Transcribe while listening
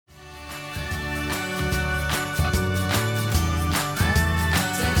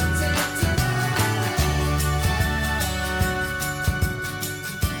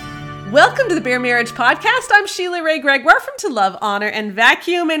Welcome to the Bare Marriage Podcast. I'm Sheila Ray Gregoire from To Love, Honor, and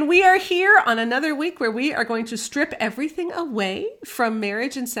Vacuum, and we are here on another week where we are going to strip everything away from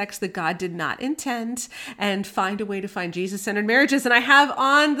marriage and sex that God did not intend and find a way to find Jesus-centered marriages. And I have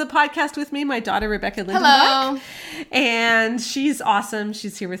on the podcast with me my daughter, Rebecca Lindenbach. Hello. And she's awesome.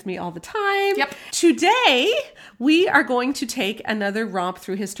 She's here with me all the time. Yep. Today, we are going to take another romp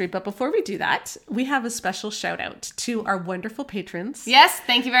through history. But before we do that, we have a special shout out to our wonderful patrons. Yes,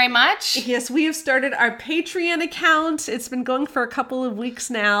 thank you very much. Yes, we have started our Patreon account. It's been going for a couple of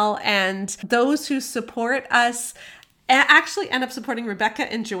weeks now. And those who support us actually end up supporting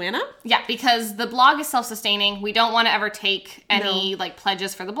Rebecca and Joanna. Yeah, because the blog is self-sustaining. We don't want to ever take any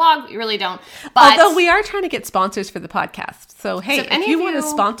pledges for the blog. We really don't. But although we are trying to get sponsors for the podcast. So, hey, So if you want to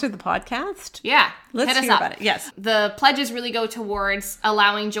sponsor the podcast, yeah, let's hit us hear up. about it. Yes. The pledges really go towards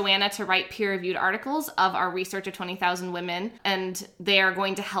allowing Joanna to write peer-reviewed articles of our research of 20,000 women. And they are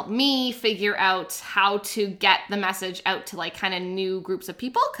going to help me figure out how to get the message out to like kind of new groups of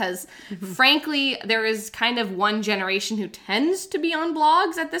people. Because frankly, there is kind of one generation who tends to be on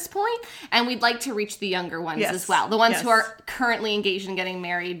blogs at this point. And we'd like to reach the younger ones as well. The ones who are currently engaged in getting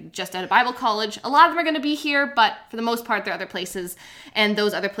married just out of Bible college. A lot of them are going to be here, but for the most part, they're other places. And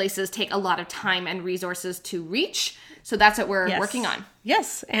those other places take a lot of time and resources to reach. So that's what we're working on.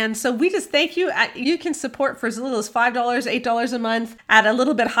 Yes. And so we just thank you. You can support for as little as $5, $8 a month. At a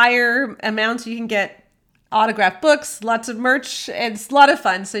little bit higher amounts, you can get autographed books, lots of merch. It's a lot of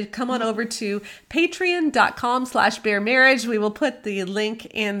fun. So come on over to patreon.com/baremarriage. We will put the link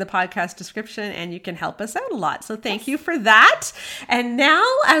in the podcast description and you can help us out a lot. So thank you for that. And now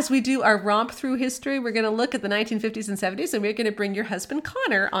as we do our romp through history, we're going to look at the 1950s and 70s and we're going to bring your husband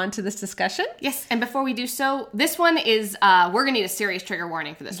Connor onto this discussion. Yes. And before we do so, this one is, we're going to need a serious trigger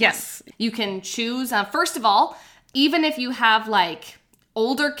warning for this one. Yes. You can choose, first of all, even if you have like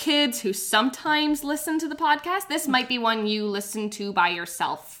older kids who sometimes listen to the podcast, this might be one you listen to by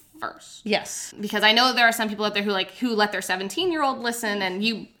yourself first. Yes. Because I know there are some people out there who let their 17-year-old listen and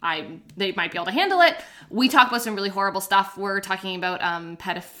they might be able to handle it. We talk about some really horrible stuff. We're talking about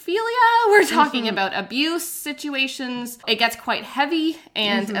pedophilia. We're talking about abuse situations. It gets quite heavy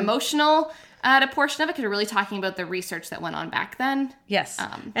and emotional at a portion of it because we're really talking about the research that went on back then. Yes.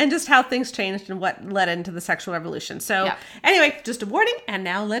 And just how things changed and what led into the sexual revolution. So anyway, just a warning. And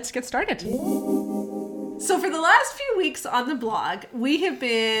now let's get started. So for the last few weeks on the blog, we have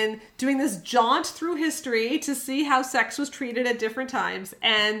been doing this jaunt through history to see how sex was treated at different times.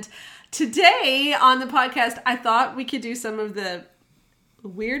 And today on the podcast, I thought we could do some of the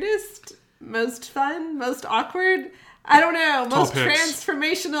weirdest, most fun, most awkward, most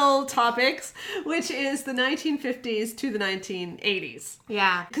transformational topics, which is the 1950s to the 1980s.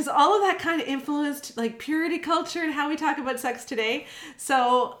 Yeah. Because all of that kind of influenced like purity culture and how we talk about sex today.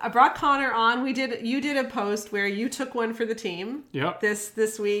 So I brought Connor on. You did a post where you took one for the team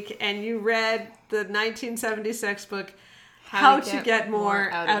this week and you read the 1970s sex book, How to Get More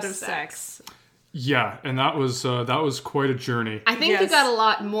Out of Sex. Yeah, and that was quite a journey. I think you got a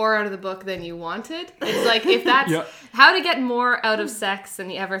lot more out of the book than you wanted. It's like, if that's How to Get More Out of Sex Than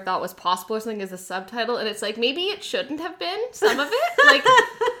You Ever Thought Was Possible or something is the subtitle, and it's like, maybe it shouldn't have been, some of it. Like,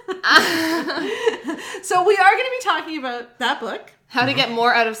 So we are going to be talking about that book. How to Get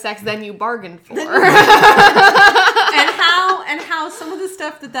More Out of Sex Than You Bargained For. and how some of the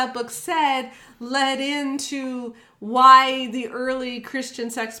stuff that book said led into why the early Christian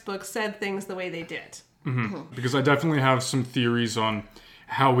sex books said things the way they did. Mm-hmm. Because I definitely have some theories on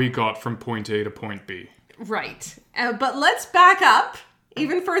how we got from point A to point B. Right. But let's back up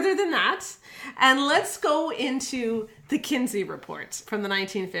even further than that, and let's go into the Kinsey Report from the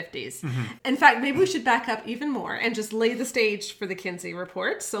 1950s. Mm-hmm. In fact, maybe we should back up even more and just lay the stage for the Kinsey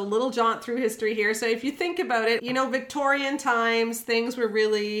Report. So little jaunt through history here. So if you think about it, Victorian times, things were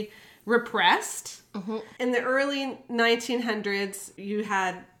really repressed. Mm-hmm. In the early 1900s, you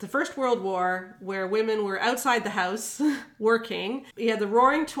had the First World War, where women were outside the house working. You had the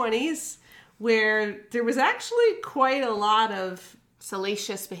Roaring Twenties, where there was actually quite a lot of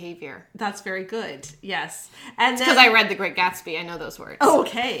salacious behavior. That's very good. Yes. And because I read The Great Gatsby. I know those words.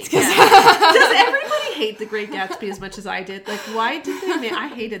 Okay. Yeah. Does everybody hate The Great Gatsby as much as I did? Like, why did they I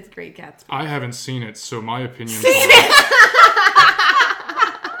hated The Great Gatsby. I haven't seen it, so my opinion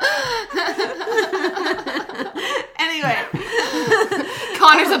Anyway.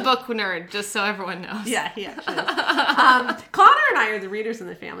 Connor's a book nerd, just so everyone knows. Yeah, he actually is. Connor and I are the readers in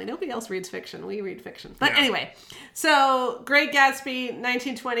the family. Nobody else reads fiction. We read fiction. But anyway, so Great Gatsby,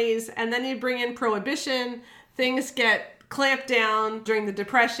 1920s, and then you bring in Prohibition. Things get clamped down during the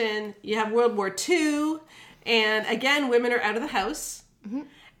Depression. You have World War II, and again, women are out of the house. Mm-hmm.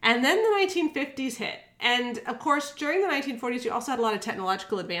 And then the 1950s hit. And of course, during the 1940s, you also had a lot of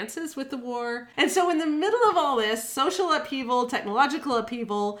technological advances with the war. And so in the middle of all this social upheaval, technological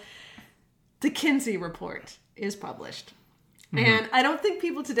upheaval, the Kinsey Report is published. And I don't think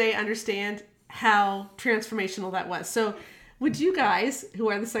people today understand how transformational that was. So would you guys,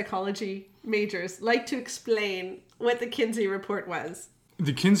 who are the psychology majors, like to explain what the Kinsey Report was?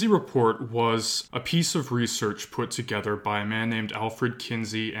 The Kinsey Report was a piece of research put together by a man named Alfred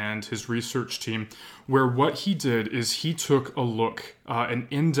Kinsey and his research team, where what he did is he took a look, an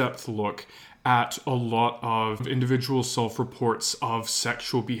in-depth look, at a lot of individual self-reports of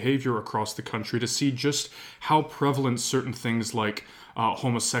sexual behavior across the country to see just how prevalent certain things like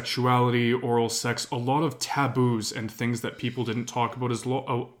homosexuality, oral sex, a lot of taboos and things that people didn't talk about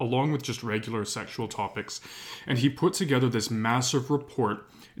along with just regular sexual topics. And he put together this massive report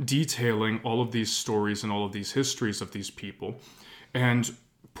detailing all of these stories and all of these histories of these people and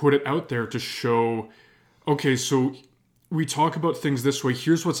put it out there to show, okay, so we talk about things this way.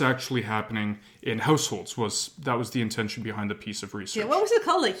 Here's what's actually happening in households. That was the intention behind the piece of research. Yeah, what was it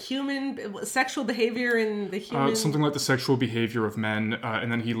called? Like human sexual behavior in the human... something like the sexual behavior of men. And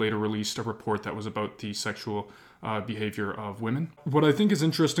then he later released a report that was about the sexual behavior of women. What I think is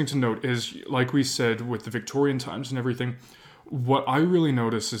interesting to note is, like we said, with the Victorian times and everything, what I really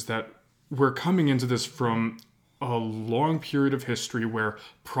notice is that we're coming into this from a long period of history where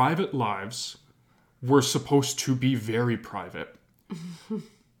private lives were supposed to be very private,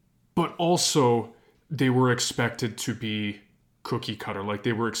 but also they were expected to be cookie cutter. Like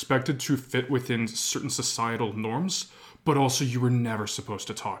they were expected to fit within certain societal norms, but also you were never supposed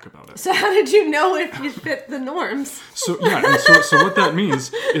to talk about it. So how did you know if you fit the norms? So what that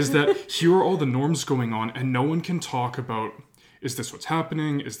means is that here are all the norms going on and no one can talk about, is this what's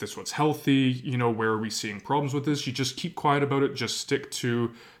happening? Is this what's healthy? You know, where are we seeing problems with this? You just keep quiet about it. Just stick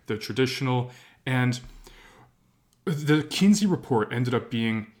to the traditional. And the Kinsey Report ended up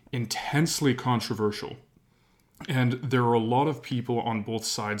being intensely controversial. And there are a lot of people on both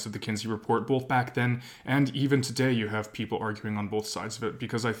sides of the Kinsey Report, both back then and even today you have people arguing on both sides of it,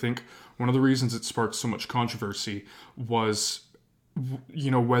 because I think one of the reasons it sparked so much controversy was, you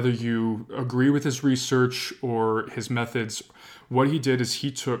know, whether you agree with his research or his methods. What he did is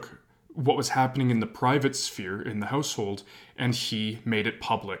he took what was happening in the private sphere, in the household, and he made it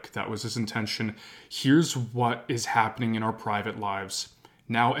public. That was his intention. Here's what is happening in our private lives.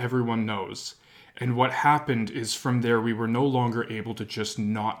 Now everyone knows. And what happened is from there, we were no longer able to just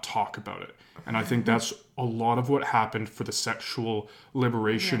not talk about it. And I think that's a lot of what happened for the sexual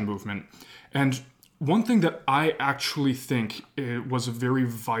liberation movement. And one thing that I actually think was a very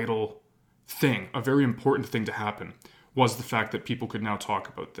vital thing, a very important thing to happen, was the fact that people could now talk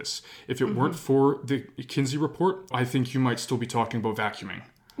about this. If it weren't for the Kinsey Report, I think you might still be talking about vacuuming.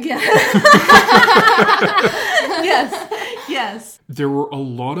 Yeah. Yes. There were a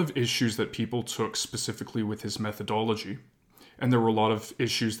lot of issues that people took specifically with his methodology. And there were a lot of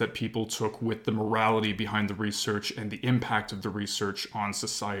issues that people took with the morality behind the research and the impact of the research on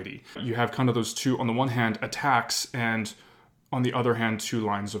society. You have kind of those two, on the one hand, attacks, and on the other hand, two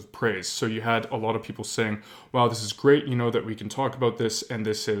lines of praise. So you had a lot of people saying, wow, this is great, you know, that we can talk about this, and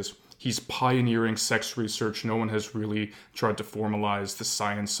he's pioneering sex research. No one has really tried to formalize the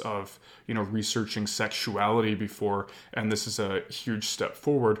science of, you know, researching sexuality before, and this is a huge step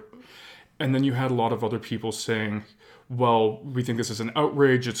forward. And then you had a lot of other people saying, well, we think this is an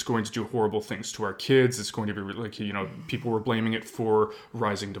outrage. It's going to do horrible things to our kids. It's going to be like, you know, people were blaming it for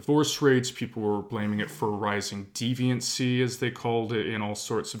rising divorce rates. People were blaming it for rising deviancy, as they called it, in all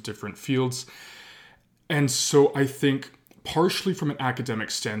sorts of different fields. And so I think partially from an academic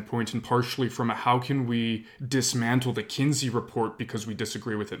standpoint and partially from a how can we dismantle the Kinsey Report because we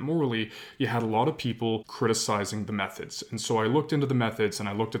disagree with it morally, you had a lot of people criticizing the methods. And so I looked into the methods and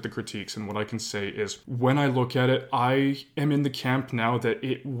I looked at the critiques, and what I can say is when I look at it, I am in the camp now that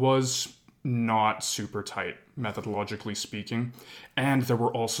it was not super tight, methodologically speaking, and there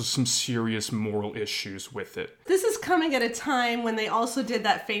were also some serious moral issues with it. This is coming at a time when they also did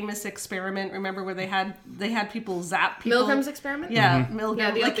that famous experiment, remember, where they had people zap people? Milgram's experiment? Yeah, Milgram.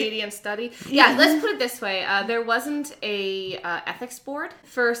 Yeah, the obedience study. Yeah, let's put it this way. There wasn't a ethics board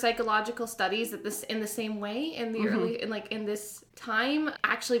for psychological studies in the same way in the early, in this time.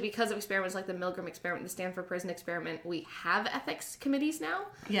 Actually, because of experiments like the Milgram experiment, the Stanford Prison experiment, we have ethics committees now.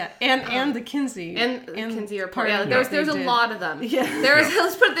 Yeah, and the Kinsey. And the Kinsey report. Yeah, there's a lot of them. Yeah.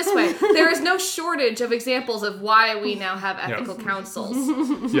 Let's put it this way. There is no shortage of examples of why we now have ethical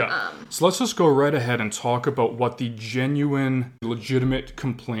councils. Yeah. So let's just go right ahead and talk about what the genuine, legitimate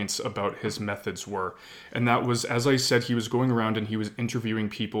complaints about his methods were. And that was, as I said, he was going around and he was interviewing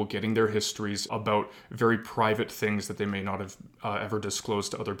people, getting their histories about very private things that they may not have ever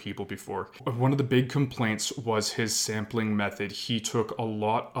disclosed to other people before. One of the big complaints was his sampling method. He took a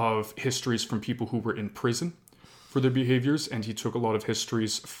lot of histories from people who were in prison for their behaviors, and he took a lot of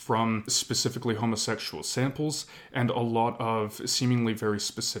histories from specifically homosexual samples and a lot of seemingly very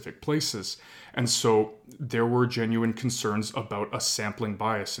specific places. And so there were genuine concerns about a sampling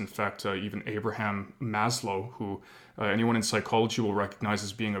bias. In fact, even Abraham Maslow, who anyone in psychology will recognize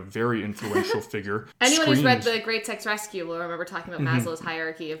as being a very influential figure. Anyone who's read The Great Sex Rescue will remember talking about Maslow's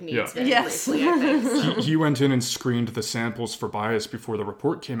hierarchy of needs very Yes. briefly, I think. He went in and screened the samples for bias before the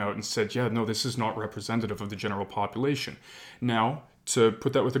report came out and said, yeah, no, this is not representative of the general population. Now, to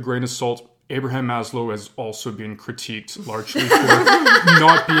put that with a grain of salt, Abraham Maslow has also been critiqued largely for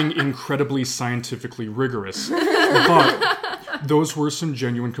not being incredibly scientifically rigorous. But those were some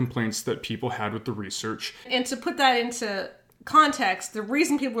genuine complaints that people had with the research. And to put that into context, the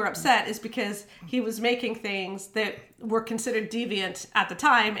reason people were upset is because he was making things that were considered deviant at the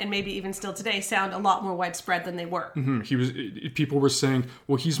time, and maybe even still today sound a lot more widespread than they were. People were saying,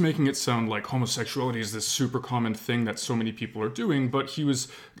 well, he's making it sound like homosexuality is this super common thing that so many people are doing, but he was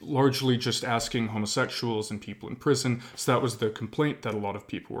largely just asking homosexuals and people in prison. So that was the complaint that a lot of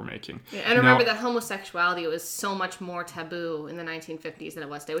people were making. Yeah, and remember that homosexuality was so much more taboo in the 1950s than it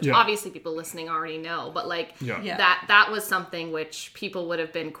was today, which obviously people listening already know, but that was something which people would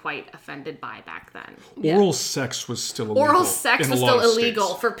have been quite offended by back then. Oral sex was still illegal. Oral sex was still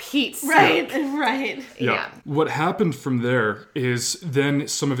illegal, for Pete's sake. Right. Yeah. What happened from there is then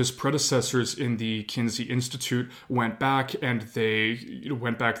some of his predecessors in the Kinsey Institute went back and they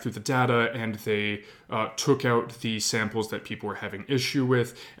went back through the data and they took out the samples that people were having issue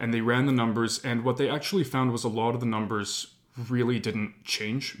with, and they ran the numbers, and what they actually found was a lot of the numbers really didn't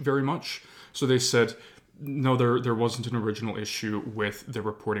change very much. So they said, no, there wasn't an original issue with the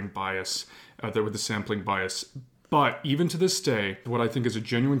reporting bias, with the sampling bias. But even to this day, what I think is a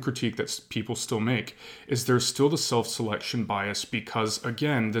genuine critique that people still make is there's still the self-selection bias because,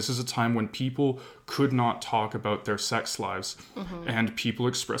 again, this is a time when people could not talk about their sex lives, and people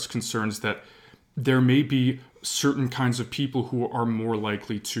express concerns that there may be certain kinds of people who are more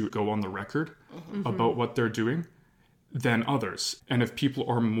likely to go on the record about what they're doing than others. And if people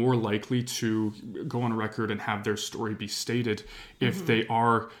are more likely to go on record and have their story be stated, if they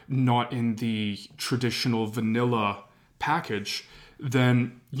are not in the traditional vanilla package,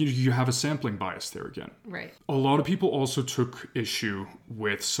 then you have a sampling bias there again. Right. A lot of people also took issue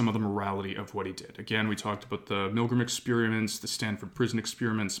with some of the morality of what he did. Again, we talked about the Milgram experiments, the Stanford prison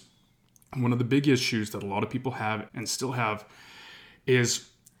experiments. One of the big issues that a lot of people have and still have is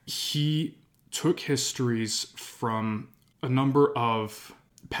he took histories from a number of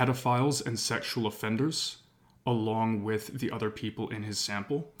pedophiles and sexual offenders along with the other people in his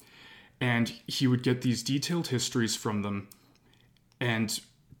sample. And he would get these detailed histories from them and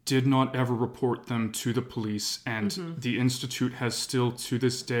did not ever report them to the police. And the Institute has still, to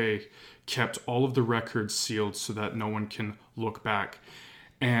this day, kept all of the records sealed so that no one can look back.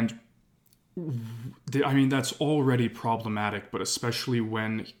 And that's already problematic, but especially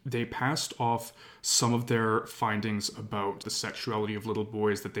when they passed off some of their findings about the sexuality of little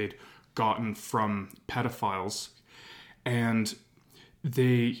boys that they'd gotten from pedophiles, and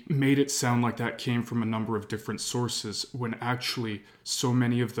they made it sound like that came from a number of different sources, when actually so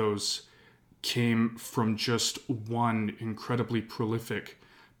many of those came from just one incredibly prolific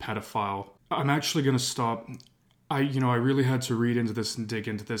pedophile. I'm actually going to stop. I really had to read into this and dig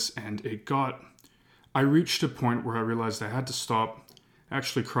into this, and I reached a point where I realized I had to stop. I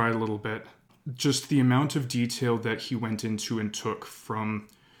actually cried a little bit. Just the amount of detail that he went into and took from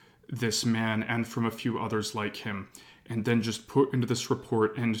this man and from a few others like him, and then just put into this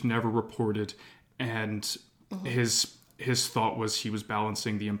report and never reported. And his thought was he was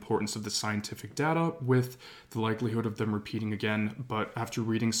balancing the importance of the scientific data with the likelihood of them repeating again. But after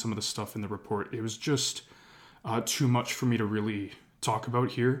reading some of the stuff in the report, it was just too much for me to really talk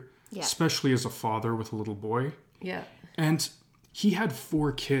about here, especially as a father with a little boy. Yeah. And he had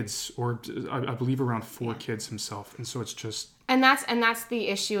 4 kids, or I believe around 4 kids himself. And so it's just... And that's the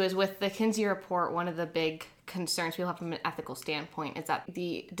issue is with the Kinsey report, one of the big concerns people have from an ethical standpoint is that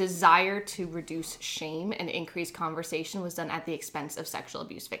the desire to reduce shame and increase conversation was done at the expense of sexual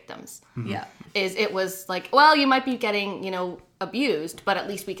abuse victims. Yeah. It was like, well, you might be getting, abused, but at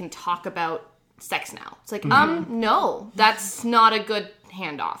least we can talk about sex now. It's like, no, that's not a good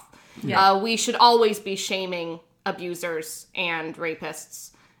handoff. Yeah. We should always be shaming abusers and rapists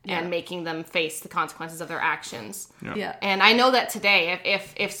and making them face the consequences of their actions. Yeah. And I know that today,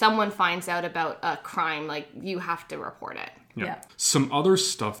 if someone finds out about a crime, like, you have to report it. Yeah. Some other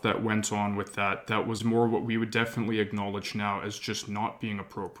stuff that went on with that was more what we would definitely acknowledge now as just not being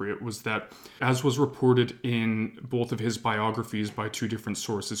appropriate, was that, as was reported in both of his biographies by two different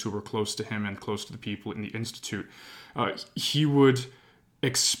sources who were close to him and close to the people in the Institute, he would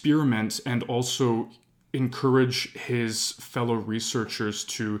experiment and also encourage his fellow researchers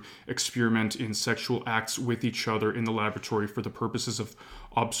to experiment in sexual acts with each other in the laboratory for the purposes of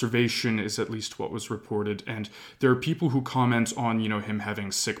observation, is at least what was reported. And there are people who comment on, him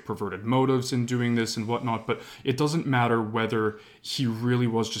having sick, perverted motives in doing this and whatnot, but it doesn't matter whether he really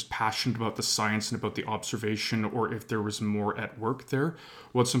was just passionate about the science and about the observation, or if there was more at work there.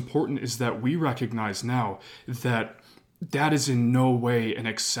 What's important is that we recognize now that that is in no way an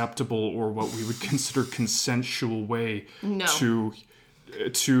acceptable or what we would consider consensual way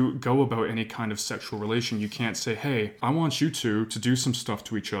to go about any kind of sexual relation. You can't say, hey, I want you two to do some stuff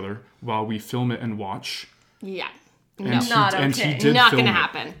to each other while we film it and watch. Yeah. No. Not okay. And he did Not film going to it.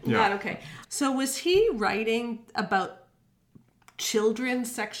 happen. Yeah. Not okay. So was he writing about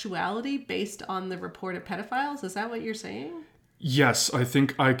children's sexuality based on the reported pedophiles? Is that what you're saying? Yes, I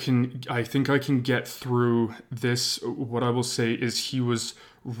think I can get through this. What I will say is he was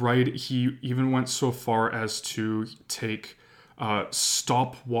right. He even went so far as to take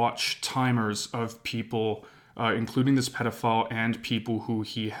stopwatch timers of people, including this pedophile and people who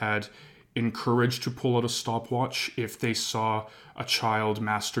he had encouraged to pull out a stopwatch if they saw a child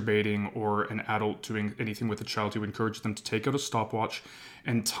masturbating or an adult doing anything with a child. He would encourage them to take out a stopwatch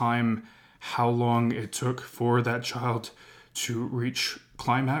and time how long it took for that child to reach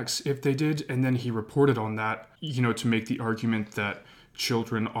climax if they did, and then he reported on that, to make the argument that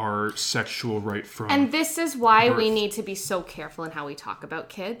children are sexual right from And this is why birth. we need to be so careful in how we talk about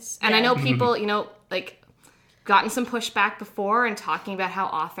kids. And I know people, gotten some pushback before and talking about how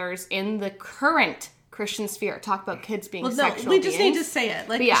authors in the current Christian sphere talk about kids being sexual we just beings. need to say it.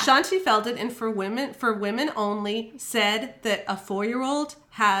 Like, Yeah. Shanti Feldon, and for women only, said that a 4-year-old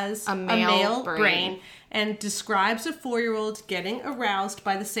has a male brain and describes a 4-year-old getting aroused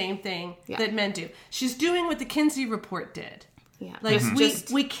by the same thing that men do. She's doing what the Kinsey report did. Yeah. Like,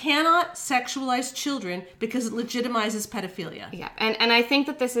 we cannot sexualize children because it legitimizes pedophilia. Yeah, and I think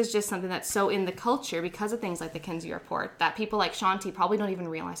that this is just something that's so in the culture because of things like the Kinsey report that people like Shanti probably don't even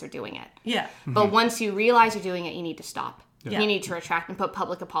realize they're doing it. Yeah. But once you realize you're doing it, you need to stop. Yeah. You need to retract and put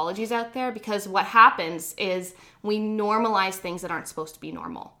public apologies out there, because what happens is we normalize things that aren't supposed to be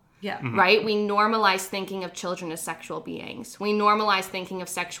normal. Yeah. Right? We normalize thinking of children as sexual beings. We normalize thinking of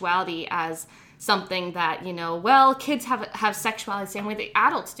sexuality as something that, kids have sexuality the same way that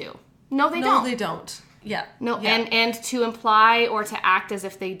adults do. No, they don't. No, they don't. Yeah. No, Yeah. and to imply or to act as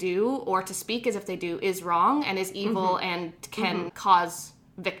if they do or to speak as if they do is wrong and is evil and can cause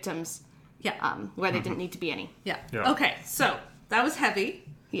victims where they didn't need to be any. Yeah. Yeah. Okay, so that was heavy.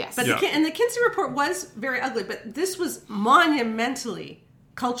 Yes. But and the Kinsey report was very ugly, but this was monumentally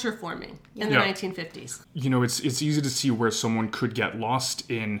culture forming in the 1950s. It's easy to see where someone could get lost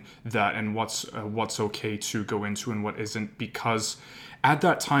in that and what's okay to go into and what isn't, because at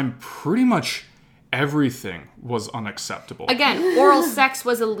that time pretty much everything was unacceptable. Again, oral sex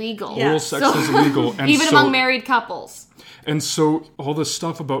was illegal. Yeah. Oral sex was illegal, and even so, among married couples. And so all the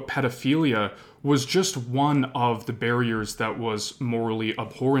stuff about pedophilia was just one of the barriers that was morally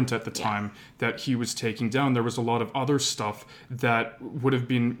abhorrent at the time that he was taking down. There was a lot of other stuff that would have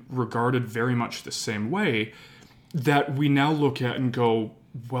been regarded very much the same way that we now look at and go,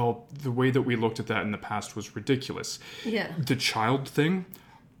 well, the way that we looked at that in the past was ridiculous. Yeah. The child thing,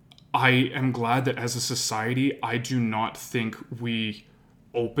 I am glad that as a society, I do not think we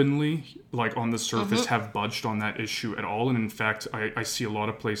openly, like on the surface, have budged on that issue at all. And in fact, I see a lot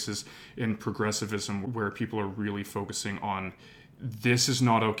of places in progressivism where people are really focusing on, this is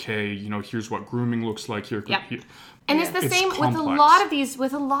not okay, here's what grooming looks like here. And it's the same complex.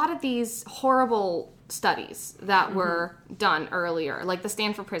 with a lot of these horrible studies that were done earlier, like the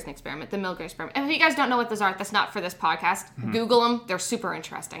Stanford Prison Experiment, the Milgram Experiment. And if you guys don't know what those are, that's not for this podcast. Google them; they're super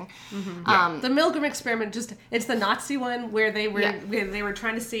interesting. The Milgram Experiment, it's the Nazi one where they were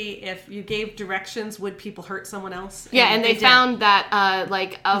trying to see if you gave directions, would people hurt someone else? And they did. found that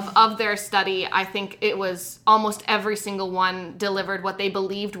of their study, I think it was almost every single one delivered what they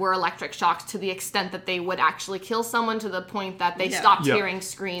believed were electric shocks to the extent that they would actually kill someone, to the point that they stopped hearing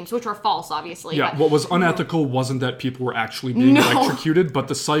screams, which were false, obviously. Yeah, but what was unethical wasn't that people were actually being No. electrocuted, but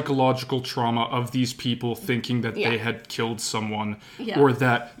the psychological trauma of these people thinking that Yeah. they had killed someone Yeah. or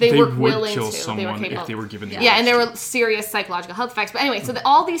that They they were would willing kill to. They were someone capable. if they were given the Yeah, and there option. were serious psychological health effects. But anyway, so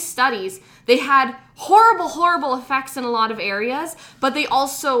all these studies, they had horrible effects in a lot of areas, but they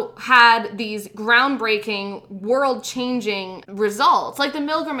also had these groundbreaking, world-changing results. Like the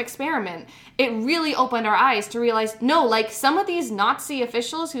Milgram experiment, it really opened our eyes to realize, no, like some of these Nazi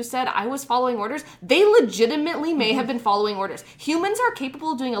officials who said I was following orders, they legitimately may have been following orders. Humans are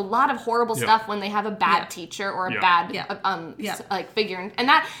capable of doing a lot of horrible Yeah. stuff when they have a bad Yeah. teacher or a Yeah. bad Yeah. like figure, and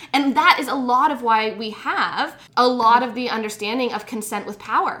that is a lot of why we have a lot of the understanding of consent with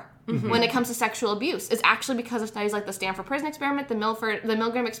power when it comes to sexual abuse is actually because of studies like the Stanford Prison Experiment, the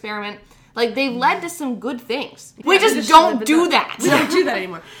Milgram Experiment. Like they've led to some good things. We Yeah, just don't do that. We don't do that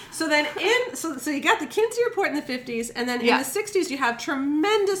anymore. So then so you got the Kinsey Report in the 50s, and then in Yeah. the 60s you have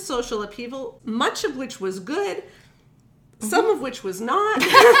tremendous social upheaval, much of which was good, some of which was not.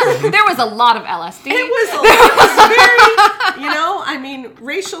 There was a lot of LSD. It was very, I mean,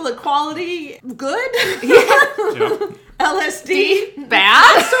 racial equality, good. Yeah. LSD,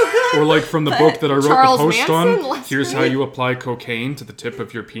 bad. so good. Or like from the book that I wrote Charles the post Manson, on, let's here's read. how you apply cocaine to the tip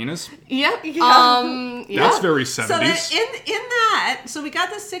of your penis. Yep. Yeah. Yeah. That's very So then 70s. in that, so we got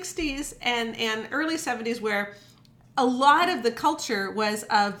the 60s and early 70s where a lot of the culture was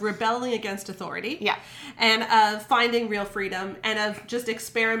of rebelling against authority. Yeah. And of finding real freedom and of just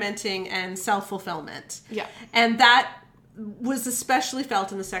experimenting and self-fulfillment. Yeah. And that was especially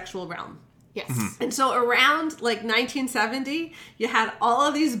felt in the sexual realm. Yes. And so around like 1970, you had all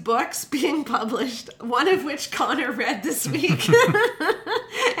of these books being published, one of which Connor read this week.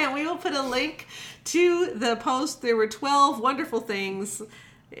 And we will put a link to the post. There were 12 wonderful things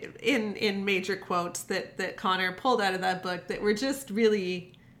in major quotes that Connor pulled out of that book that were just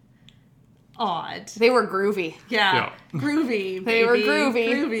really odd. They were groovy. Yeah. Groovy. They were baby. groovy.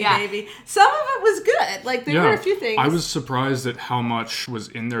 Groovy, Yeah. baby. Some of it was good. Like there were a few things. I was surprised at how much was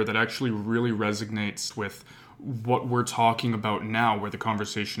in there that actually really resonates with what we're talking about now, where the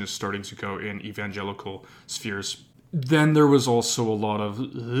conversation is starting to go in evangelical spheres. Then there was also a lot of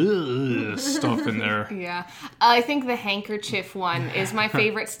stuff in there. Yeah, I think the handkerchief one is my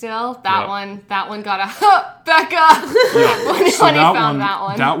favorite still. Yeah. That one got a Becca when he found that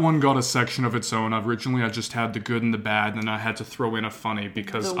one. That one got a section of its own. Originally, I just had the good and the bad, and then I had to throw in a funny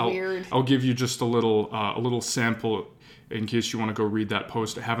because The weird. I'll give you just a little sample in case you want to go read that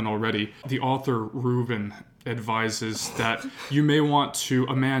post. I haven't already. The author Reuben advises that a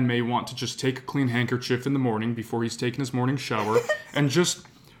man may want to just take a clean handkerchief in the morning before he's taken his morning shower and just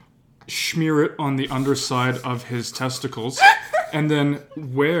smear it on the underside of his testicles and then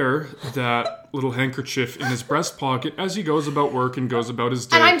wear that little handkerchief in his breast pocket as he goes about work and goes about his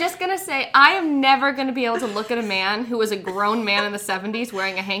day. And I'm just going to say, I am never going to be able to look at a man who was a grown man in the 70s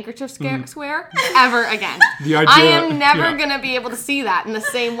wearing a handkerchief square ever again. The idea- I am never yeah. going to be able to see that in the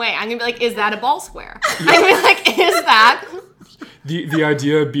same way. I'm going to be like, is that a ball square? I'm going to be like, is that... The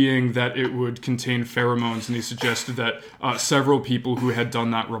idea being that it would contain pheromones, and he suggested that several people who had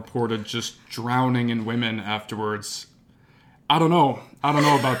done that reported just drowning in women afterwards. I don't know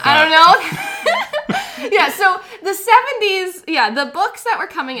about that. I don't know. Yeah, so the 70s, the books that were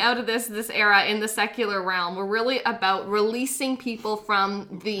coming out of this era in the secular realm were really about releasing people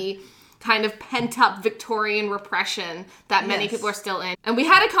from the kind of pent-up Victorian repression that many Yes. people are still in. And we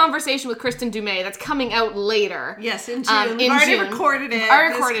had a conversation with Kristen Dumais that's coming out later. Yes, in June. We've in already June. recorded it. I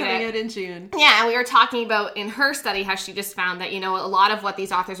It's recorded coming it. out in June. Yeah, and we were talking about in her study how she just found that, a lot of what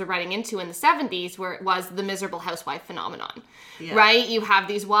these authors were writing into in the 70s was the miserable housewife phenomenon, right? You have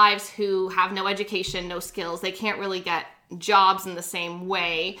these wives who have no education, no skills. They can't really get jobs in the same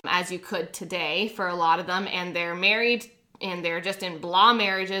way as you could today for a lot of them, and they're married and they're just in blah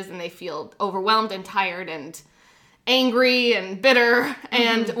marriages and they feel overwhelmed and tired and angry and bitter.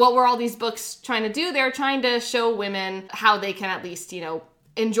 And what were all these books trying to do? They're trying to show women how they can at least,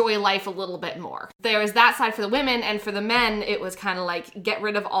 enjoy life a little bit more. There was that side for the women, and for the men, it was kind of like get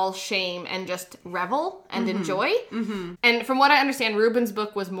rid of all shame and just revel and enjoy. And from what I understand, Reuben's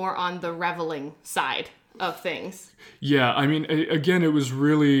book was more on the reveling side of things. Yeah, I mean, again, it was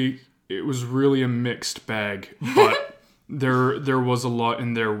really a mixed bag, but there was a lot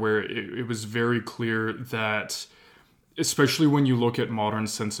in there where it was very clear that, especially when you look at modern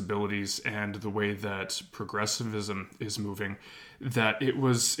sensibilities and the way that progressivism is moving, that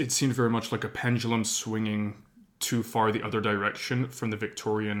it seemed very much like a pendulum swinging too far the other direction from the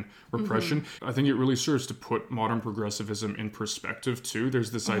Victorian repression. I think it really serves to put modern progressivism in perspective too.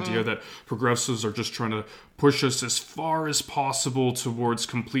 There's this idea that progressives are just trying to push us as far as possible towards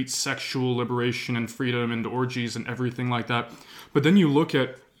complete sexual liberation and freedom and orgies and everything like that. But then you look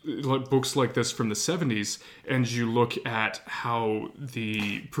at books like this from the 70s and you look at how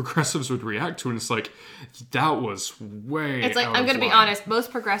the progressives would react to it, and it's like, that was way It's like, out I'm going of to be line. honest, most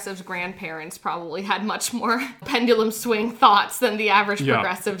progressives' grandparents probably had much more pendulum swing thoughts than the average Yeah.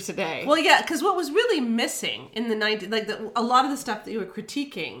 progressive today. Well, yeah, because what was really missing in the 90s, like a lot of the stuff that you were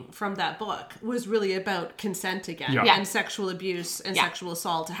critiquing from that book was really about consent again, Yeah. and sexual abuse and Yeah. sexual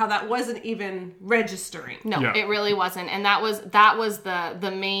assault, how that wasn't even registering. No, Yeah. it really wasn't. And that was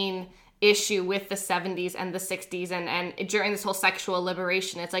the main issue with the 70s and the 60s and during this whole sexual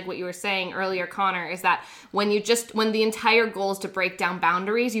liberation. It's like what you were saying earlier, Connor, is that when the entire goal is to break down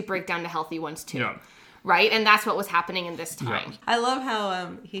boundaries, you break down the healthy ones too. Yeah. Right? And that's what was happening in this time. Yeah. I love how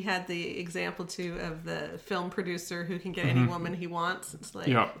he had the example too of the film producer who can get any woman he wants. It's like,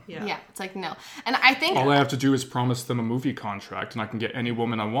 Yeah. Yeah, it's like, no. And I think All I have to do is promise them a movie contract and I can get any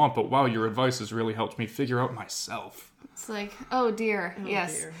woman I want, but wow, your advice has really helped me figure out myself. it's like, oh dear,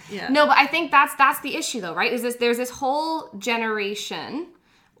 yes. dear. Yeah. No, but I think that's the issue though, right? There's this whole generation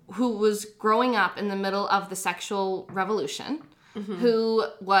who was growing up in the middle of the sexual revolution, who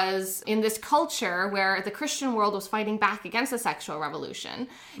was in this culture where the Christian world was fighting back against the sexual revolution,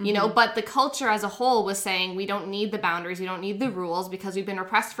 you know, but the culture as a whole was saying, we don't need the boundaries, we don't need the rules because we've been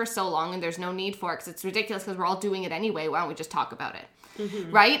repressed for so long and there's no need for it because it's ridiculous because we're all doing it anyway. Why don't we just talk about it?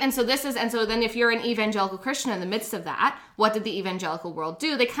 Right? And so then if you're an evangelical Christian in the midst of that, what did the evangelical world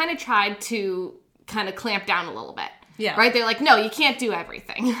do? They kind of tried to kind of clamp down a little bit. Yeah. Right? They're like, no, you can't do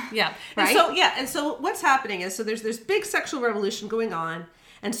everything. Yeah. Right? And so what's happening is, so there's this big sexual revolution going on.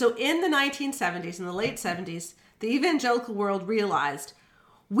 And so in the 1970s, in the late 70s, the evangelical world realized,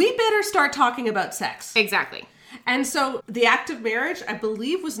 we better start talking about sex. Exactly. And so The Act of Marriage, I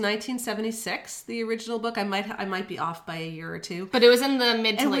believe, was 1976, the original book. I might be off by a year or two. But it was in the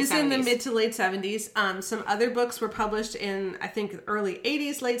mid to It late was 70s. in the mid to late 70s. Some other books were published in, I think, early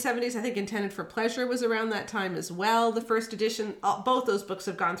 80s, late 70s. I think Intended for Pleasure was around that time as well. The first edition, both those books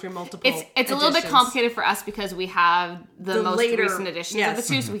have gone through multiple It's a little bit editions. complicated for us because we have the most later- recent editions yes. of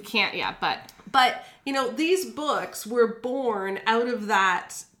the two, so we can't, But, you know, these books were born out of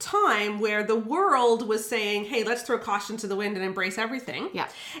that time where the world was saying, hey, let's throw caution to the wind and embrace everything. Yeah.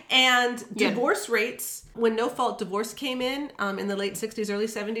 And Yeah. divorce rates, when no-fault divorce came in the late 60s, early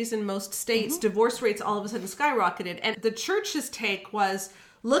 70s in most states, divorce rates all of a sudden skyrocketed. And the church's take was,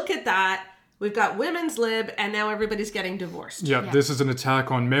 look at that. We've got women's lib, and now everybody's getting divorced. Yeah, this is an attack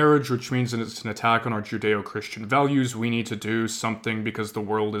on marriage, which means that it's an attack on our Judeo-Christian values. We need to do something because the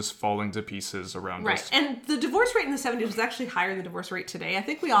world is falling to pieces around Right. us. And the divorce rate in the 70s was actually higher than the divorce rate today. I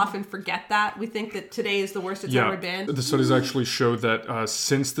think we often forget that. We think that today is the worst it's ever been. The studies actually show that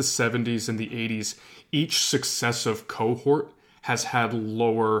since the 70s and the 80s, each successive cohort has had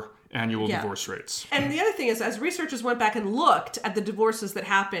lower annual divorce rates. And the other thing is, as researchers went back and looked at the divorces that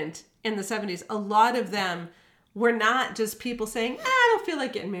happened in the 70s, a lot of them were not just people saying, I don't feel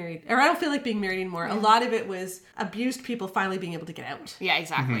like getting married, or I don't feel like being married anymore. A lot of it was abused people finally being able to get out. Yeah,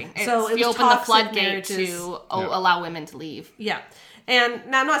 exactly. So it you was open the toxic floodgate marriages. to allow women to leave. Yeah. And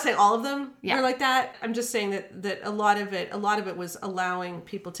now I'm not saying all of them Yeah. are like that. I'm just saying that a lot of it was allowing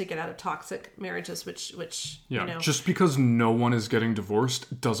people to get out of toxic marriages, which Yeah, you know. just because no one is getting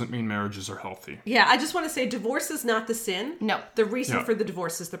divorced doesn't mean marriages are healthy. Yeah, I just want to say divorce is not the sin. No. The reason Yeah. for the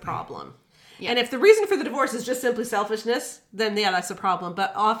divorce is the problem. Yeah. And if the reason for the divorce is just simply selfishness, then yeah, that's a problem.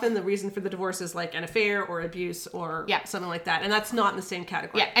 But often the reason for the divorce is like an affair or abuse or Yeah. something like that. And that's not in the same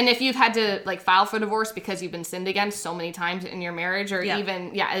category. Yeah, and if you've had to like file for divorce because you've been sinned against so many times in your marriage, or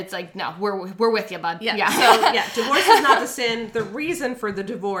even it's like, no, we're with you, bud. So yeah, divorce is not the sin. The reason for the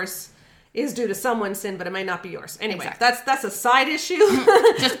divorce is due to someone's sin, but it might not be yours. Anyway, Exactly. that's a side issue.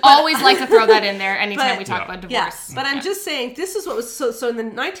 Just always like to throw that in there anytime But- we talk about divorce. Yes, but I'm just saying this is what was so in the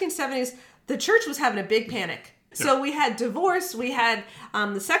 1970s, the church was having a big panic. So we had divorce, we had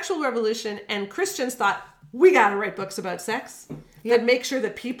the sexual revolution, and Christians thought, we got to write books about sex that make sure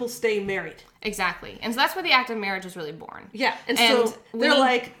that people stay married. Exactly. And so that's where the act of marriage was really born. Yeah, and And so they're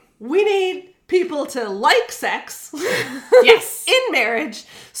like, we need people to like sex Yes. in marriage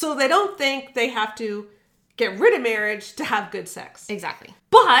so they don't think they have to get rid of marriage to have good sex. Exactly.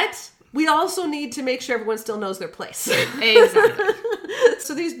 But we also need to make sure everyone still knows their place. Exactly.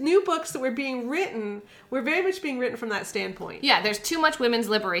 So these new books that were being written were very much being written from that standpoint. Yeah, there's too much women's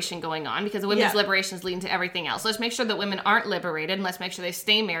liberation going on because the women's Yeah. liberation is leading to everything else. Let's make sure that women aren't liberated, and let's make sure they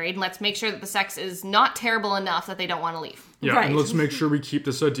stay married, and let's make sure that the sex is not terrible enough that they don't want to leave. Yeah, Right. and let's make sure we keep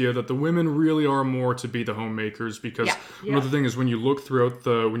this idea that the women really are more to be the homemakers, because Yeah. another thing is when you look throughout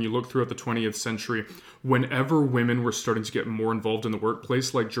the 20th century, whenever women were starting to get more involved in the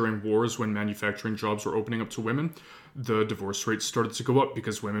workplace, like during wars when manufacturing jobs were opening up to women, the divorce rates started to go up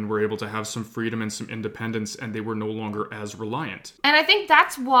because women were able to have some freedom and some independence, and they were no longer as reliant. And I think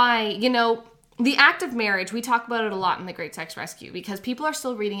that's why, the act of marriage, we talk about it a lot in The Great Sex Rescue because people are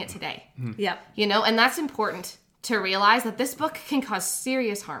still reading it today. Yeah. And that's important to realize that this book can cause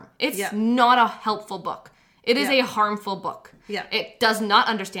serious harm. It's Yeah. not a helpful book. It is Yeah. a harmful book. Yeah. It does not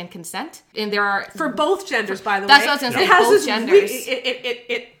understand consent. And there are... For both genders, by the That's way. what I was gonna say, It has both this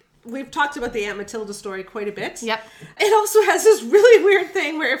genders. We've talked about the Aunt Matilda story quite a bit. Yep. It also has this really weird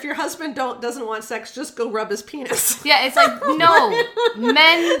thing where if your husband doesn't want sex, just go rub his penis. Yeah, it's like, no,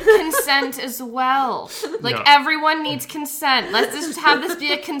 men consent as well. Like, Yeah. everyone needs consent. Let's just have this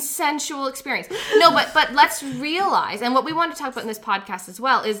be a consensual experience. No, but let's realize, and what we want to talk about in this podcast as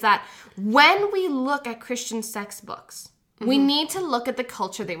well, is that when we look at Christian sex books, we need to look at the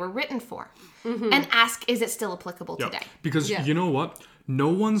culture they were written for and ask, is it still applicable Yeah. today? Because you know what? No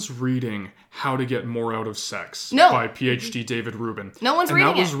one's reading How to Get More Out of Sex No. by PhD David Rubin. No one's and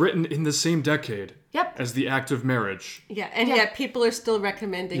reading that was it. written in the same decade Yep. as The Act of Marriage. Yeah, and yet people are still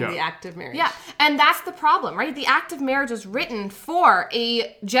recommending Yeah. the act of marriage. Yeah, and that's the problem, right? The act of marriage was written for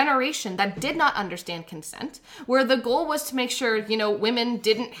a generation that did not understand consent, where the goal was to make sure, women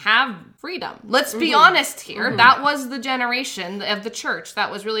didn't have freedom. Let's be honest here. That was the generation of the church that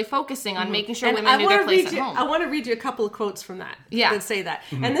was really focusing on making sure And women knew their place at I home. want to read you a couple of quotes from that. Yeah. That say that.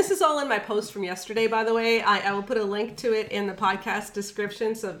 And this is all in my post from yesterday, by the way. I will put a link to it in the podcast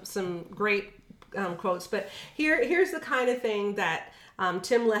description. So some great quotes. But here's the kind of thing that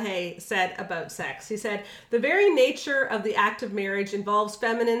Tim LaHaye said about sex. He said, "The very nature of the act of marriage involves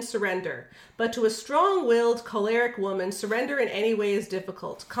feminine surrender. But to a strong-willed, choleric woman, surrender in any way is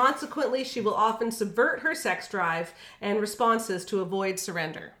difficult. Consequently, she will often subvert her sex drive and responses to avoid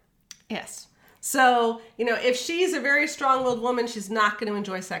surrender." Yes. So, if she's a very strong-willed woman, she's not going to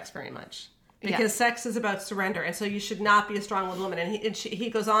enjoy sex very much. Because sex is about surrender. And so you should not be a strong-willed woman. And he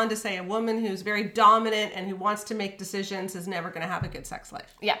goes on to say a woman who's very dominant and who wants to make decisions is never going to have a good sex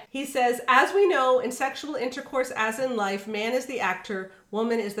life. Yeah. He says, "As we know, in sexual intercourse as in life, man is the actor,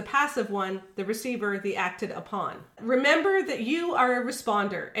 woman is the passive one, the receiver, the acted upon. Remember that you are a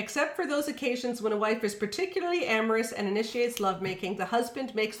responder. Except for those occasions when a wife is particularly amorous and initiates lovemaking, the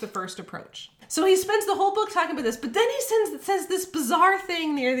husband makes the first approach." So he spends the whole book talking about this, but then he says this bizarre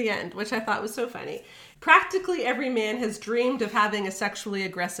thing near the end, which I thought was so funny. "Practically every man has dreamed of having a sexually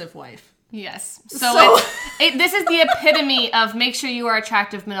aggressive wife." Yes. So this is the epitome of make sure you are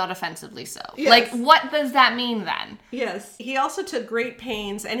attractive but not offensively so. Yes. Like, what does that mean then? Yes. He also took great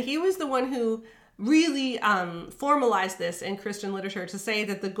pains, and he was the one who really formalized this in Christian literature to say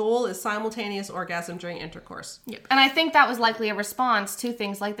that the goal is simultaneous orgasm during intercourse. Yep. And I think that was likely a response to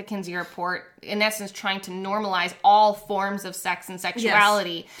things like the Kinsey Report, in essence trying to normalize all forms of sex and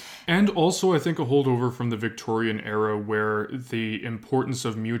sexuality. And also, I think, a holdover from the Victorian era where the importance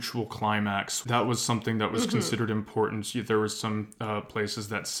of mutual climax, that was something that was considered important. There were some places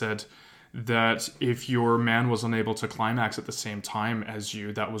that said that if your man was unable to climax at the same time as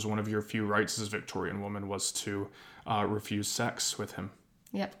you, that was one of your few rights as a Victorian woman, was to refuse sex with him.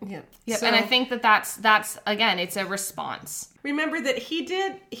 Yep. Yep. Yep. So, And I think that's again, it's a response. remember that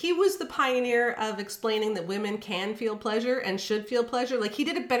he was the pioneer of explaining that women can feel pleasure and should feel pleasure. Like, he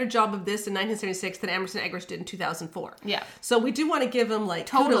did a better job of this in 1976 than Emerson Eggers did in 2004. Yeah. So we do want to give him kudos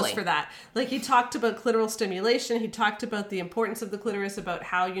Totally. for that. Like, he talked about clitoral stimulation. He talked about the importance of the clitoris, about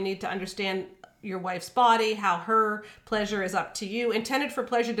how you need to understand your wife's body, how her pleasure is up to you. Intended for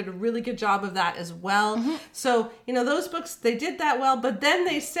Pleasure did a really good job of that as well. So, those books, they did that well, but then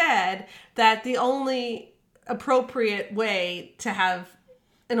they said that the only appropriate way to have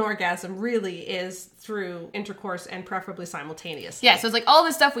an orgasm really is through intercourse and preferably simultaneous. Yeah, so it's like all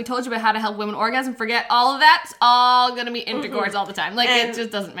this stuff we told you about how to help women orgasm, forget all of that. It's all gonna be intercourse all the time. Like, And- it just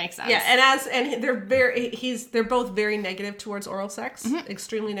doesn't make sense. Yeah, and they're both very negative towards oral sex,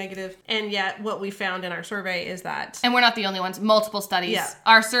 extremely negative. And yet what we found in our survey is that And we're not the only ones. Multiple studies. Yeah.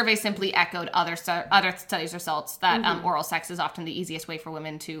 Our survey simply echoed other studies' results that oral sex is often the easiest way for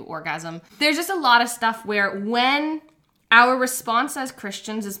women to orgasm. There's just a lot of stuff where when our response as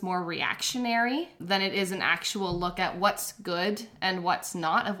Christians is more reactionary than it is an actual look at what's good and what's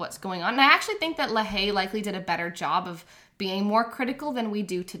not of what's going on. And I actually think that LaHaye likely did a better job of being more critical than we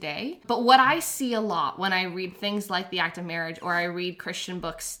do today. But what I see a lot when I read things like The Act of Marriage or I read Christian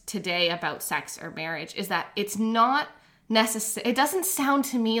books today about sex or marriage is that it's not necessary. It doesn't sound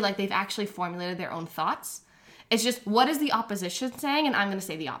to me like they've actually formulated their own thoughts. It's just, what is the opposition saying? And I'm going to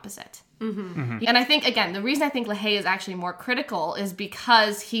say the opposite. And I think, again, the reason I think LaHaye is actually more critical is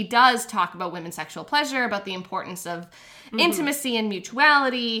because he does talk about women's sexual pleasure, about the importance of intimacy and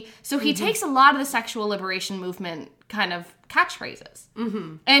mutuality. So he takes a lot of the sexual liberation movement kind of catchphrases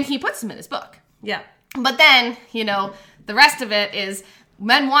and he puts them in his book. Yeah. But then, the rest of it is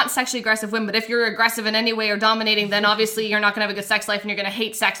men want sexually aggressive women, but if you're aggressive in any way or dominating, then obviously you're not going to have a good sex life and you're going to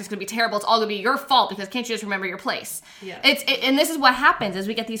hate sex. It's going to be terrible. It's all going to be your fault because can't you just remember your place? Yeah. And this is what happens is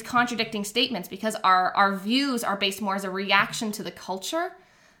we get these contradicting statements because our views are based more as a reaction to the culture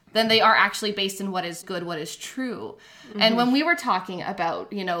than they are actually based in what is good, what is true. And when we were talking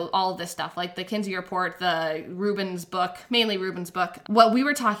about, all of this stuff, like the Kinsey Report, the Rubin's book, mainly Rubin's book, what we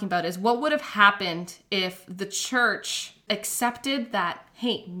were talking about is what would have happened if the church accepted that,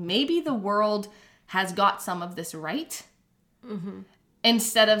 hey, maybe the world has got some of this right,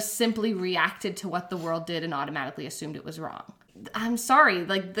 instead of simply reacted to what the world did and automatically assumed it was wrong. I'm sorry,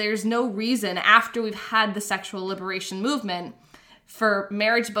 there's no reason after we've had the sexual liberation movement for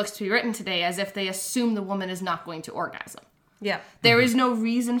marriage books to be written today as if they assume the woman is not going to orgasm. Yeah. There is no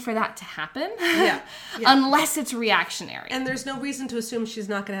reason for that to happen unless it's reactionary. And there's no reason to assume she's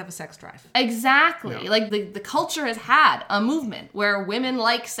not going to have a sex drive. Exactly. Yeah. The culture has had a movement where women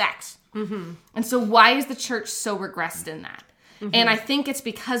like sex. And so why is the church so regressed in that? And I think it's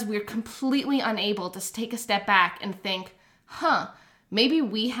because we're completely unable to take a step back and think, maybe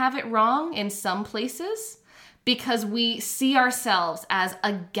we have it wrong in some places, because we see ourselves as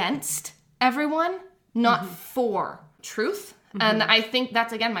against everyone, not for truth. And I think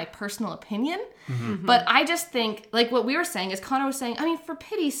that's, again, my personal opinion. But I just think, what we were saying is, Connor was saying, for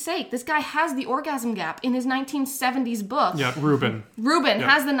pity's sake, this guy has the orgasm gap in his 1970s book. Yeah, Rubin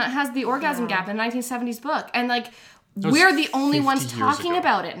has the orgasm gap in the 1970s book. And, we're the only ones talking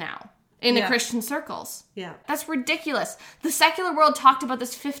about it now. In the Christian circles. Yeah. That's ridiculous. The secular world talked about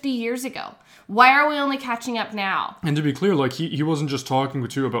this 50 years ago. Why are we only catching up now? And to be clear, he wasn't just talking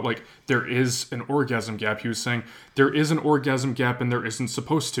to you about, there is an orgasm gap. He was saying there is an orgasm gap and there isn't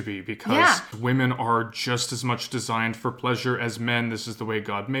supposed to be, because women are just as much designed for pleasure as men. This is the way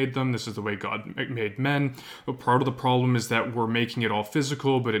God made them. This is the way God made men. But part of the problem is that we're making it all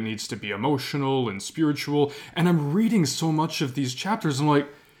physical, but it needs to be emotional and spiritual. And I'm reading so much of these chapters, and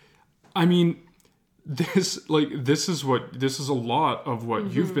this is a lot of what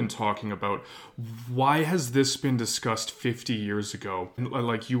you've been talking about. Why has this been discussed 50 years ago?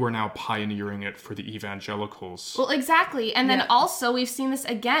 You are now pioneering it for the evangelicals. Well, exactly. And then also we've seen this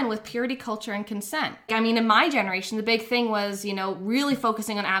again with purity culture and consent. In my generation, the big thing was, really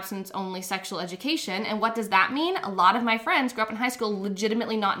focusing on abstinence-only sexual education. And what does that mean? A lot of my friends grew up in high school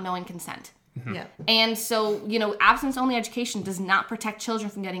legitimately not knowing consent. Yeah. And so, abstinence-only education does not protect children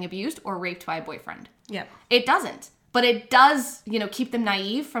from getting abused or raped by a boyfriend. Yeah. It doesn't. But it does, keep them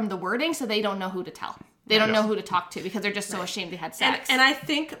naive from the wording, so they don't know who to tell. They don't know who to talk to because they're just so ashamed they had sex. And I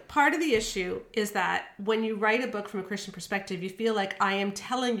think part of the issue is that when you write a book from a Christian perspective, you feel like I am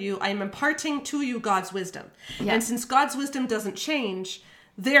imparting to you God's wisdom. Yeah. And since God's wisdom doesn't change,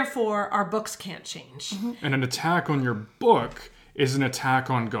 therefore our books can't change. And an attack on your book is an attack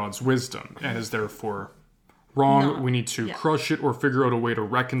on God's wisdom and is therefore wrong. No. We need to crush it or figure out a way to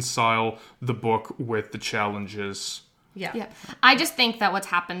reconcile the book with the challenges. Yeah. I just think that what's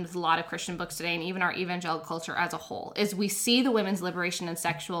happened with a lot of Christian books today, and even our evangelical culture as a whole, is we see the women's liberation and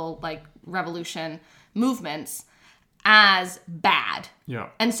sexual revolution movements as bad. Yeah.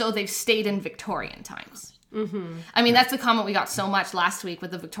 And so they've stayed in Victorian times. That's the comment we got so much last week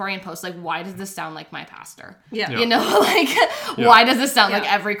with the Victorian Post. Why does this sound like my pastor? Yeah. Why does this sound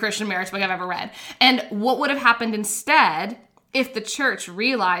like every Christian marriage book I've ever read? And what would have happened instead if the church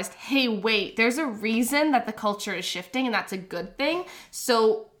realized, hey, wait, there's a reason that the culture is shifting, and that's a good thing.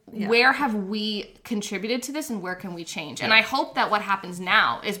 So where have we contributed to this, and where can we change? And I hope that what happens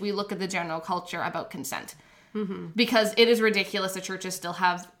now is we look at the general culture about consent. Because it is ridiculous that churches still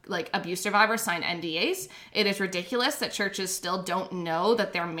have abuse survivors sign NDAs. It is ridiculous that churches still don't know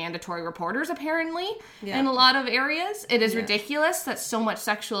that they're mandatory reporters, apparently, in a lot of areas. It is ridiculous that so much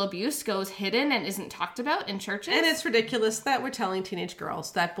sexual abuse goes hidden and isn't talked about in churches. And it's ridiculous that we're telling teenage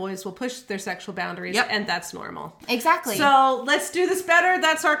girls that boys will push their sexual boundaries, and that's normal. Exactly. So let's do this better.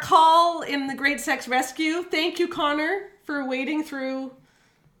 That's our call in the Great Sex Rescue. Thank you, Connor, for wading through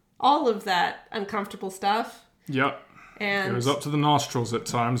all of that uncomfortable stuff. Yep. And it was up to the nostrils at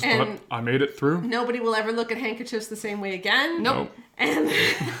times, but and I made it through. nobody will ever look at handkerchiefs the same way again. Nope. And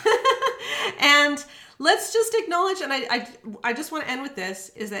and let's just acknowledge, and I just want to end with this,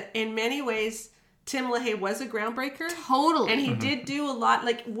 is that in many ways, Tim LaHaye was a groundbreaker. Totally. And he did do a lot,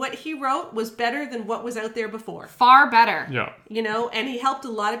 like what he wrote was better than what was out there before. Far better. Yeah. You know, and he helped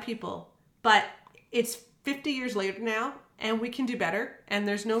a lot of people. But it's 50 years later now, and we can do better. And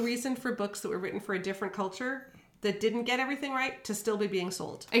there's no reason for books that were written for a different culture that didn't get everything right to still be being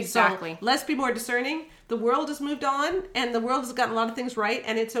sold. Exactly. So let's be more discerning. The world has moved on, and the world has gotten a lot of things right,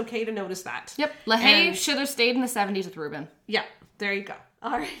 and it's okay to notice that. Yep. LaHaye And- should have stayed in the 70s with Rubin. Yeah, there you go.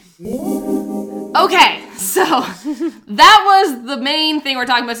 All right. Okay, so that was the main thing we're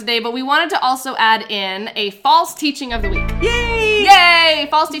talking about today, but we wanted to also add in a false teaching of the week. Yay! Yay!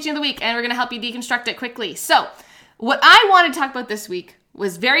 False teaching of the week, and we're going to help you deconstruct it quickly. So, what I wanted to talk about this week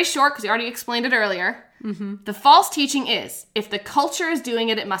was very short because we already explained it earlier. Mm-hmm. The false teaching is, if the culture is doing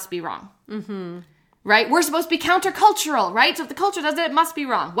it, it must be wrong. Mm-hmm. Right? We're supposed to be countercultural, right? So if the culture does it, it must be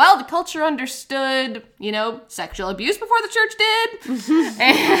wrong. Well, the culture understood, sexual abuse before the church did.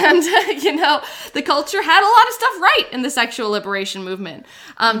 And, the culture had a lot of stuff right in the sexual liberation movement.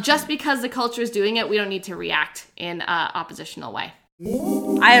 Just because the culture is doing it, we don't need to react in an oppositional way.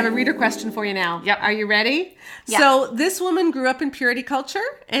 I have a reader question for you now. Yep. Are you ready? Yeah. So this woman grew up in purity culture,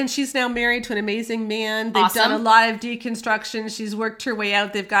 and she's now married to an amazing man. They've Awesome. done a lot of deconstruction. She's worked her way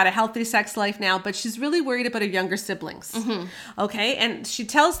out. They've got a healthy sex life now, but she's really worried about her younger siblings. Mm-hmm. Okay. And she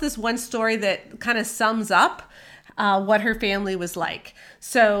tells this one story that kind of sums up what her family was like.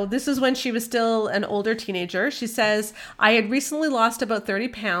 So this is when she was still an older teenager. She says, I had recently lost about 30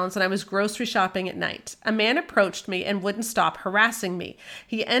 pounds and I was grocery shopping at night. A man approached me and wouldn't stop harassing me.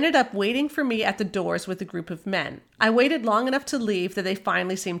 He ended up waiting for me at the doors with a group of men. I waited long enough to leave that they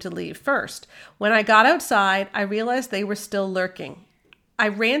finally seemed to leave first. When I got outside, I realized they were still lurking. I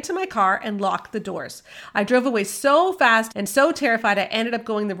ran to my car and locked the doors. I drove away so fast and so terrified I ended up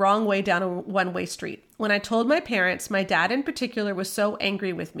going the wrong way down a one-way street. When I told my parents, my dad in particular was so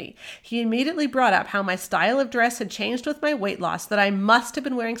angry with me. He immediately brought up how my style of dress had changed with my weight loss, that I must have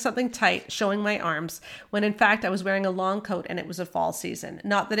been wearing something tight, showing my arms, when in fact I was wearing a long coat and it was a fall season.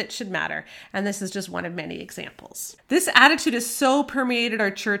 Not that it should matter. And this is just one of many examples. This attitude has so permeated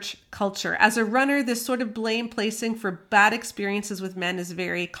our church culture. As a runner, this sort of blame placing for bad experiences with men is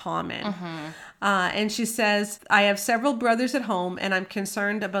very common. Mm-hmm. And she says, I have several brothers at home, and I'm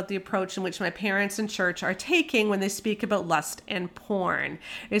concerned about the approach in which my parents and church are taking when they speak about lust and porn.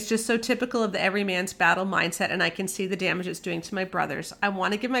 It's just so typical of the every man's battle mindset, and I can see the damage it's doing to my brothers. I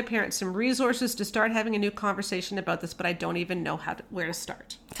want to give my parents some resources to start having a new conversation about this, but I don't even know where to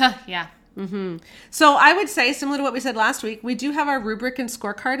start. Yeah. Mm-hmm. So I would say, similar to what we said last week, we do have our rubric and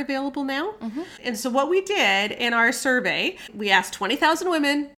scorecard available now. Mm-hmm. And so what we did in our survey, we asked 20,000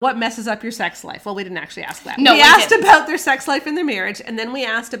 women, what messes up your sex life? Well, we didn't actually ask that. No, we asked about their sex life and their marriage, and then we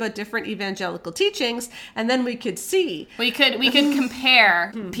asked about different evangelical teachings, and then we could see. We could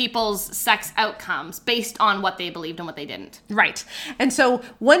compare people's sex outcomes based on what they believed and what they didn't. Right. And so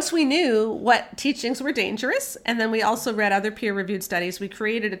once we knew what teachings were dangerous, and then we also read other peer-reviewed studies, we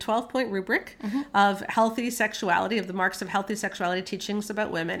created a 12-point rubric of healthy sexuality, of the marks of healthy sexuality teachings about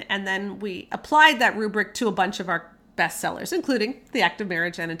women. And then we applied that rubric to a bunch of our bestsellers, including The Act of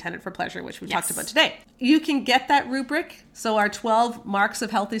Marriage and Intended for Pleasure, which we talked about today. You can get that rubric. So our 12 marks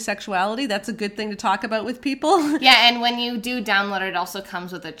of healthy sexuality, that's a good thing to talk about with people. Yeah, and when you do download it, it also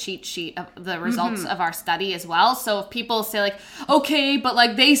comes with a cheat sheet of the results of our study as well. So if people say like, okay, but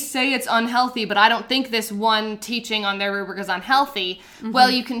like they say it's unhealthy, but I don't think this one teaching on their rubric is unhealthy.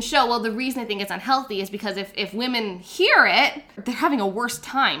 Well, you can show, well, the reason I think it's unhealthy is because if women hear it, they're having a worse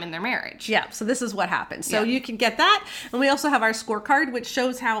time in their marriage. Yeah, so this is what happens. So you can get that. And we also have our scorecard, which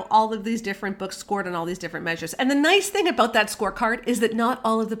shows how all of these different books scored on all these different measures. And the nice thing about that scorecard is that not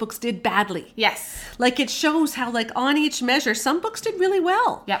all of the books did badly. Yes. Like it shows how like on each measure, some books did really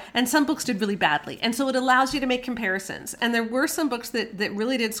well. Yep. And some books did really badly. And so it allows you to make comparisons. And there were some books that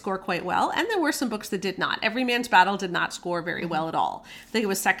really did score quite well. And there were some books that did not. Every Man's Battle did not score very well at all. I think it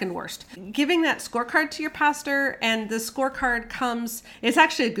was second worst. Giving that scorecard to your pastor, and the scorecard comes, it's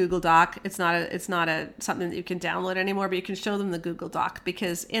actually a Google Doc. It's not something that you can download anymore, but you can show them the Google Doc,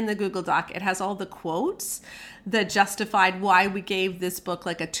 because in the Google Doc, it has all the quotes that justified why we gave this book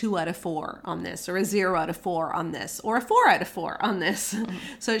like a 2 out of 4 on this, or a 0 out of 4 on this, or a 4 out of 4 on this.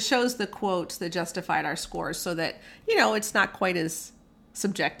 So it shows the quotes that justified our scores, so that, it's not quite as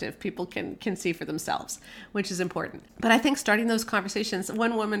subjective. People can see for themselves, which is important. But I think starting those conversations,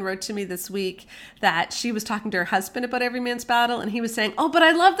 one woman wrote to me this week that she was talking to her husband about Every Man's Battle, and he was saying, oh, but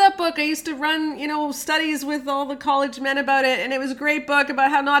I love that book. I used to run, studies with all the college men about it, and it was a great book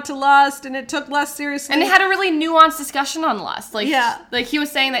about how not to lust, and it took lust seriously. And it had a really nuanced discussion on lust. Like he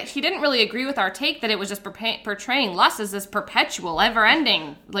was saying that he didn't really agree with our take that it was just portraying lust as this perpetual,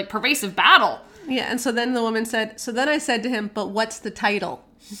 ever-ending, like pervasive battle. Yeah, and so then the woman said, so then I said to him, but what's the title?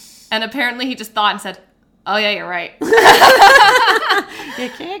 And apparently he just thought and said, oh yeah, you're right. You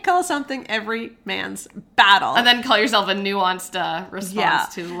can't call something Every Man's Battle. And then call yourself a nuanced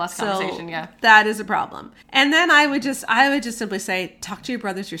response to lust conversation, That is a problem. And then I would just simply say, talk to your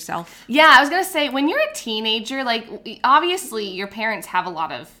brothers yourself. Yeah, I was going to say, when you're a teenager, like, obviously your parents have a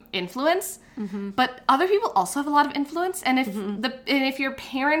lot of influence, but other people also have a lot of influence. And if your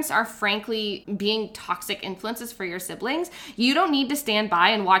parents are frankly being toxic influences for your siblings, you don't need to stand by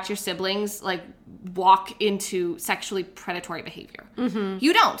and watch your siblings like walk into sexually predatory behavior.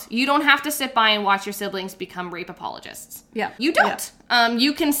 You don't have to sit by and watch your siblings become rape apologists. You don't.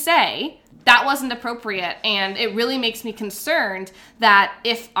 You can say, that wasn't appropriate, and it really makes me concerned that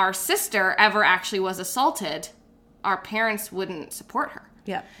if our sister ever actually was assaulted, our parents wouldn't support her.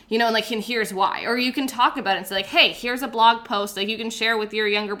 And here's why. Or you can talk about it and say, like, hey, here's a blog post that you can share with your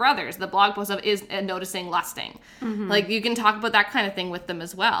younger brothers. The blog post of is noticing lusting. Like, you can talk about that kind of thing with them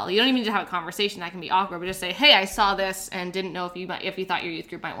as well. You don't even need to have a conversation that can be awkward, but just say, hey, I saw this and didn't know if you thought your youth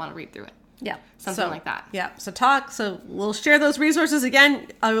group might want to read through it. Something like that. So we'll share those resources again.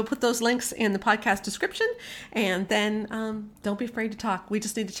 I will put those links in the podcast description, and then don't be afraid to talk. We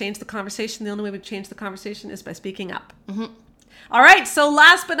just need to change the conversation. The only way we change the conversation is by speaking up. All right, so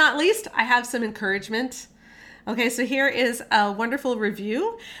last but not least, I have some encouragement. Okay, so here is a wonderful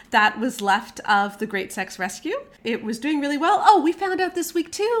review that was left of The Great Sex Rescue. It was doing really well. Oh, we found out this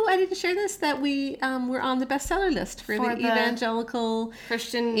week too, I didn't share this, that we were on the bestseller list for the Evangelical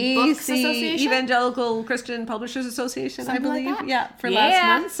Christian Books Association? Evangelical Christian Publishers Association, Something I believe. Like for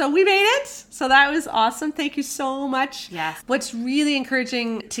last month. So we made it. So that was awesome. Thank you so much. Yes. What's really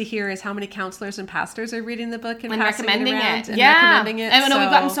encouraging to hear is how many counselors and pastors are reading the book and recommending it. And recommending it. And we've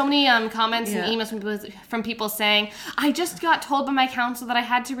gotten so many comments and emails from people saying, I just got told by my counselor that I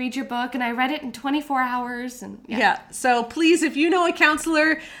had to read your book, and I read it in 24 hours. And so please, if you know a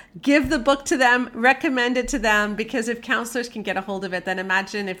counselor, give the book to them, recommend it to them, because if counselors can get a hold of it, then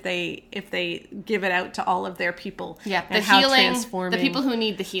imagine if they give it out to all of their people. The and healing, how transforming. the people who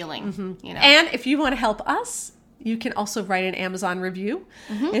need the healing. And if you want to help us, you can also write an Amazon review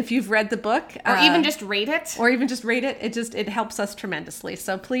if you've read the book. Or even just rate it. It helps us tremendously.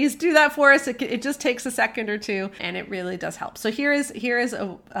 So please do that for us. It just takes a second or two, and it really does help. So here is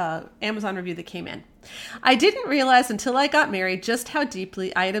a Amazon review that came in. I didn't realize until I got married just how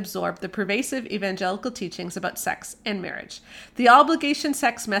deeply I had absorbed the pervasive evangelical teachings about sex and marriage. The obligation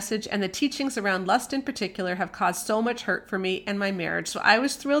sex message and the teachings around lust in particular have caused so much hurt for me and my marriage, so I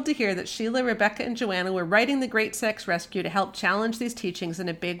was thrilled to hear that Sheila, Rebecca, and Joanna were writing The Great Sex Rescue to help challenge these teachings in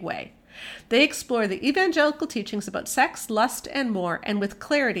a big way. They explore the evangelical teachings about sex, lust, and more, and with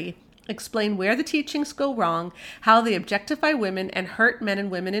clarity, explain where the teachings go wrong, how they objectify women and hurt men and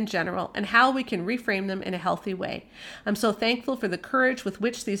women in general, and how we can reframe them in a healthy way. I'm so thankful for the courage with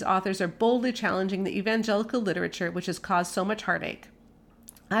which these authors are boldly challenging the evangelical literature, which has caused so much heartache.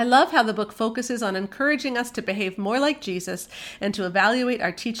 I love how the book focuses on encouraging us to behave more like Jesus and to evaluate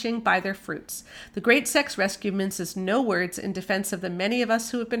our teaching by their fruits. The Great Sex Rescue minces no words in defense of the many of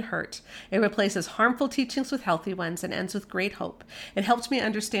us who have been hurt. It replaces harmful teachings with healthy ones and ends with great hope. It helped me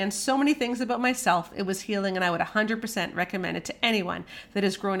understand so many things about myself. It was healing, and I would 100% recommend it to anyone that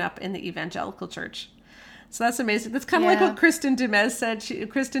has grown up in the evangelical church. So that's amazing. That's kind of like what Kristen Dumais said.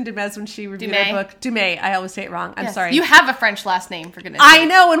 Kristen Dumais, when she reviewed her book. Dumais. I always say it wrong. I'm sorry. You have a French last name, for goodness sake. I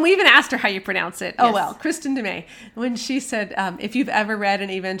know, and we even asked her how you pronounce it. Oh, well. Kristen Dumais. When she said, if you've ever read an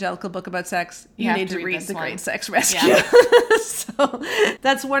evangelical book about sex, you need to read The Great Sex Rescue. Yeah. So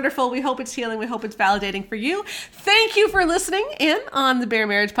that's wonderful. We hope it's healing. We hope it's validating for you. Thank you for listening in on the Bare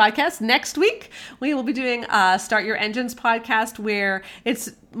Marriage Podcast. Next week, we will be doing Start Your Engines podcast, where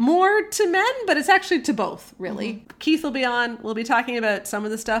it's more to men, but it's actually to both, really. Keith will be on. We'll be talking about some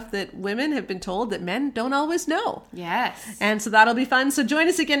of the stuff that women have been told that men don't always know. Yes. And so that'll be fun. So join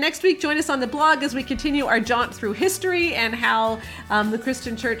us again next week. Join us on the blog as we continue our jaunt through history and how the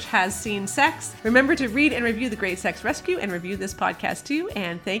Christian church has seen sex. Remember to read and review The Great Sex Rescue and review this podcast too.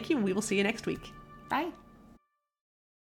 And thank you. We will see you next week. Bye.